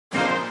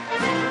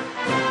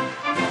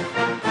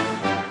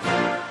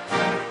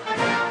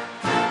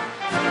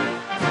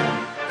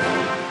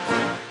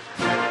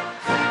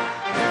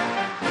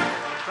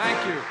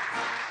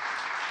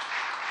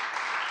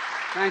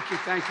you,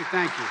 thank you,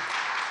 thank you.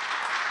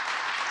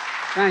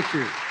 Thank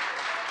you.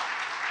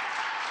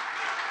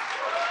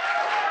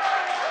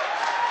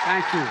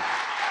 Thank you.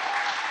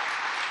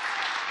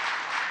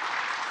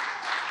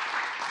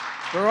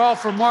 They're all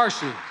for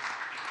Marcy.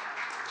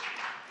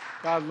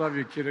 God love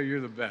you, kiddo.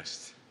 You're the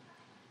best.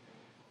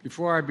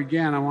 Before I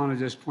began, I want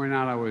to just point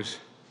out I was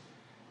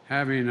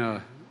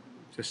having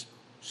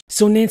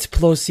So Nancy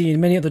Pelosi and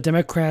many other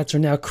Democrats are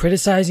now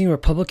criticizing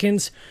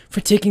Republicans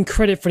for taking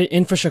credit for the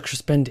infrastructure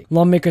spending.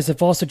 Lawmakers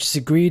have also just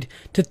agreed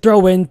to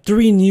throw in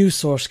 3 new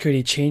Social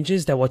Security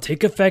changes that will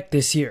take effect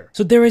this year.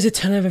 So there is a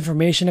ton of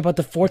information about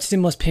the 4th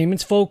stimulus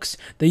payments, folks,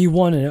 that you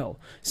want to know.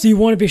 So you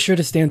want to be sure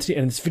to stay until the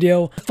end of this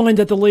video to find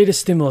out the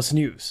latest stimulus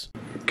news.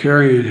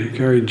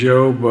 Carrie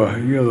Job,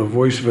 you're the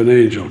voice of an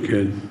angel,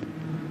 kid.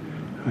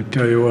 I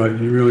tell you what,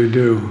 you really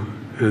do.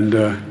 And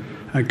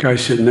that guy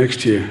sitting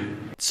next to you.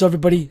 So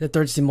everybody, the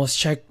 3rd stimulus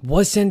check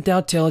was sent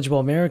out to eligible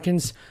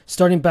Americans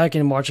starting back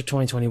in March of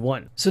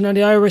 2021. So now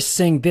the IRS is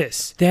saying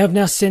this. They have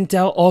now sent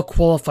out all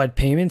qualified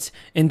payments,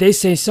 and they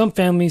say some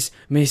families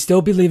may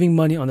still be leaving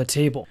money on the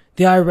table.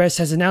 The IRS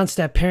has announced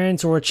that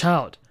parents or a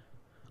child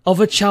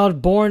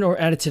born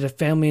or added to the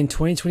family in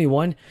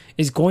 2021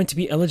 is going to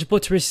be eligible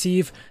to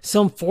receive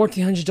some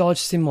 $1,400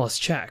 stimulus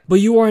check, but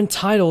you are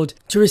entitled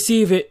to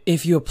receive it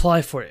if you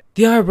apply for it.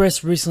 The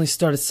IRS recently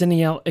started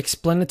sending out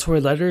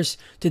explanatory letters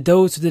to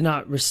those who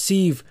did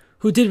receive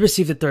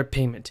the 3rd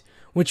payment,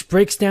 which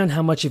breaks down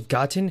how much you've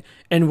gotten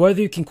and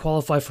whether you can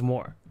qualify for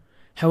more.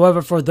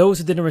 However, for those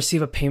who didn't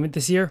receive a payment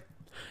this year,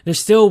 there's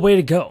still a way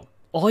to go.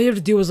 All you have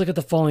to do is look at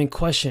the following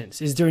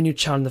questions. Is there a new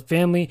child in the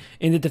family,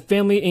 and did the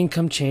family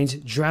income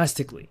change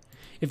drastically?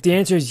 If the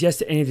answer is yes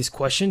to any of these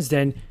questions,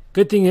 then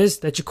good thing is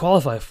that you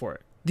qualify for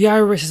it. The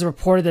IRS has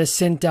reported that it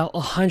sent out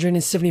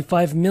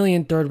 175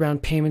 million 3rd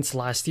round payments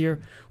last year,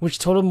 which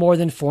totaled more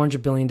than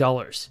 $400 billion.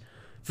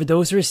 For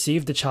those who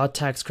received the child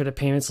tax credit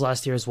payments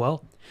last year as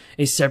well,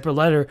 a separate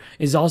letter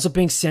is also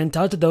being sent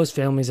out to those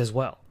families as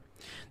well.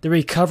 The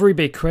Recovery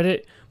Bay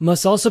credit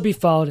must also be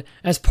filed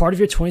as part of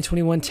your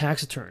 2021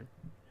 tax return.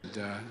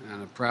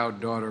 And a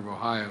proud daughter of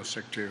Ohio,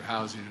 Secretary of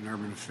Housing and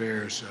Urban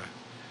Affairs,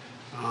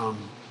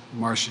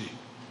 Marcia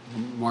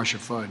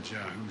Fudge,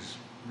 who's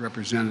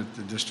represented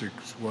the district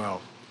as well.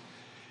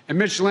 And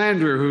Mitch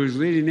Landrieu, who's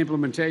leading the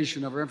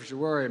implementation of our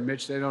infrastructure. Where are you,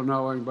 Mitch? They don't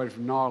know anybody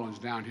from New Orleans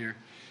down here.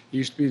 He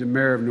used to be the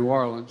mayor of New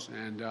Orleans,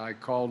 and I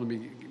called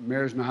him.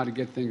 Mayors know how to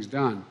get things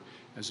done,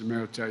 as the mayor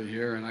will tell you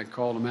here. And I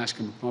called him, asked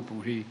him to come up, and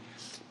would he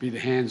be the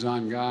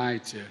hands-on guy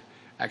to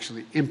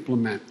actually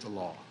implement the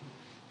law,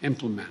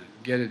 implement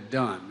it, get it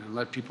done, and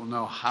let people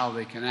know how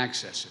they can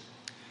access it.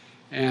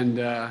 And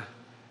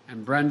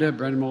Brenda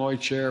Malloy,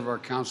 chair of our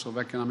Council of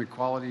Economic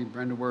Quality.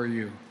 Brenda, where are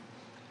you?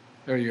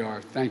 There you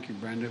are. Thank you,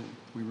 Brenda.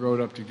 We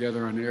rode up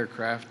together on the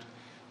aircraft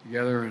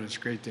together, and it's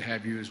great to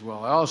have you as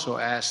well. I also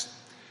asked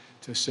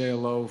to say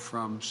hello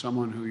from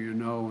someone who you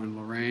know in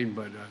Lorraine,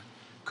 but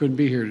couldn't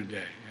be here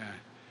today.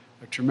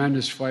 A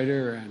tremendous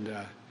fighter and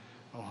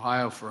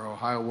for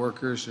Ohio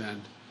workers,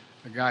 and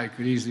a guy who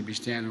could easily be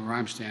standing where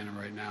I'm standing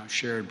right now,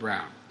 Sherrod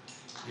Brown.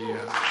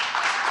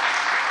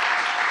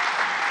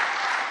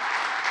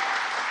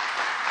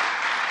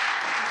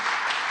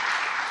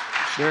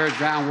 Sherrod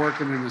Brown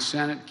working in the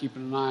Senate,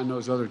 keeping an eye on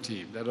that other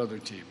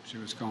team, see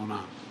what's going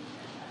on.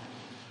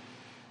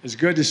 It's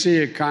good to see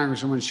you,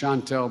 Congresswoman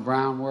Shontel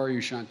Brown. Where are you,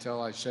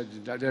 Shontel? I said,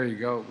 there you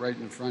go, right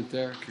in the front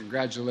there.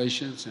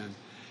 Congratulations, and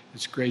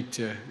it's great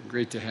to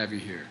have you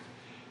here.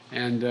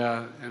 And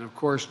of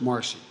course,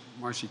 Marcy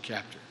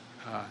Kaptur.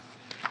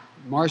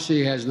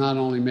 Marcy has not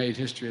only made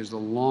history as the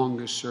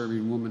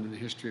longest-serving woman in the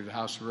history of the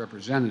House of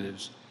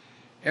Representatives.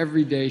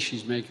 Every day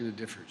she's making a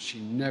difference.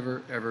 She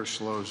never, ever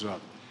slows up.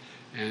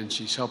 And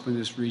she's helping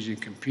this region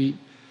compete,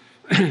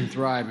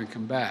 thrive, and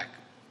come back.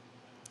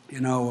 You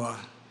know,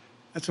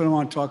 that's what I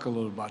want to talk a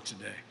little about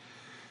today.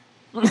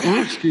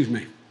 Excuse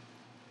me.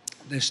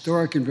 The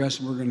historic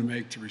investment we're going to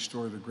make to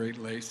restore the Great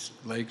Lakes,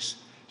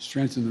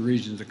 strengthen the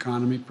region's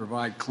economy,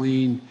 provide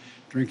clean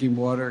drinking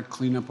water,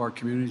 clean up our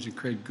communities, and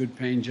create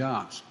good-paying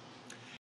jobs.